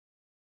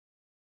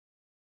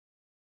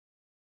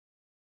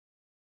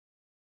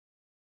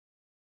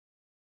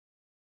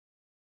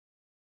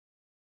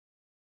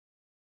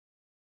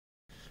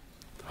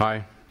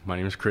Hi, my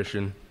name is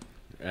Christian,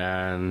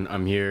 and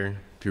I'm here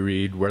to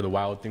read Where the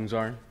Wild Things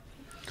Are.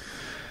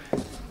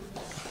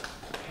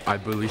 I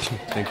believe,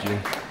 thank you.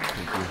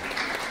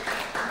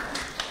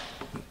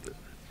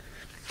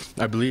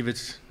 I believe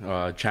it's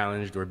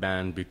challenged or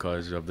banned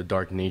because of the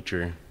dark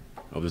nature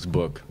of this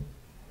book.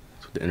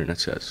 That's what the internet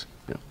says.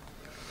 Yeah.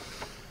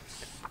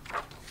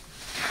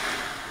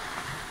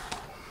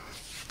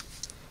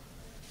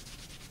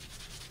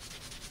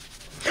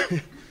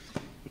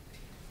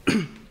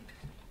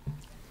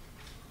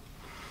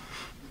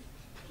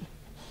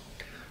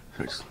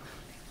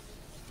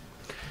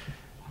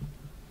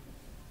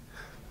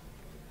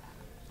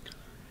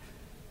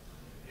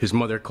 His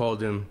mother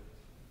called him,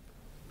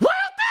 "Wild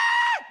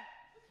thing!"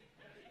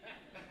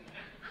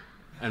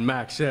 And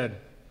Max said,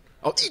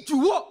 "I'll eat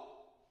you up!"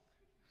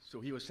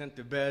 So he was sent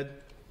to bed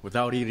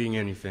without eating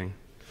anything.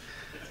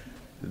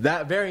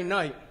 That very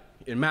night,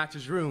 in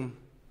Max's room,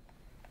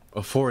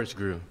 a forest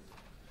grew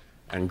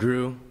and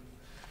grew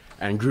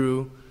and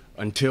grew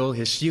until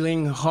his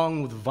ceiling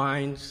hung with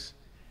vines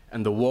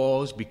and the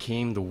walls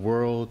became the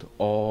world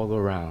all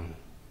around.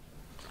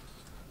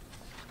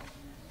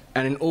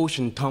 And an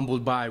ocean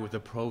tumbled by with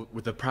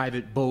a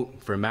private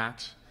boat for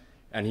Max,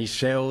 and he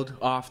sailed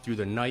off through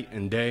the night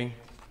and day,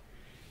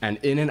 and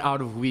in and out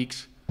of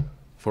weeks,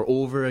 for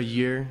over a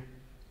year,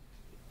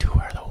 to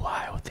where the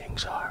wild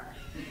things are.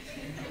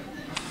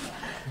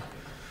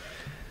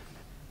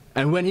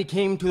 And when he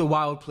came to the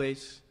wild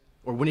place,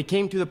 or when he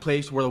came to the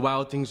place where the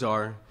wild things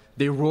are,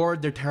 they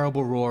roared their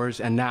terrible roars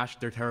and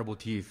gnashed their terrible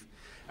teeth,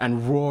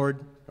 and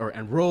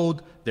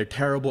rolled their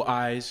terrible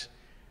eyes,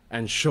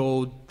 and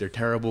showed their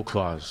terrible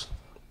claws.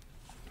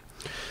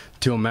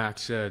 Till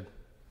Max said,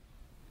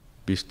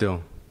 "Be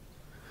still,"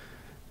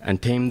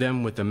 and tamed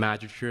them with the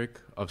magic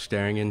trick of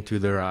staring into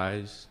their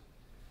eyes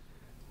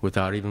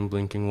without even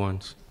blinking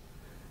once.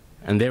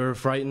 And they were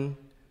frightened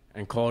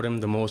and called him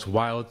the most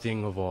wild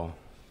thing of all,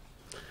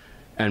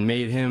 and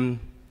made him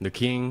the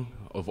king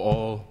of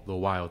all the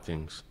wild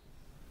things.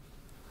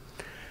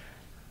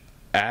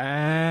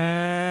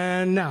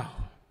 "And now,"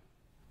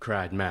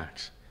 cried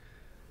Max,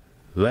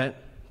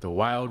 "let the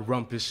wild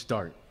rumpus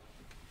start."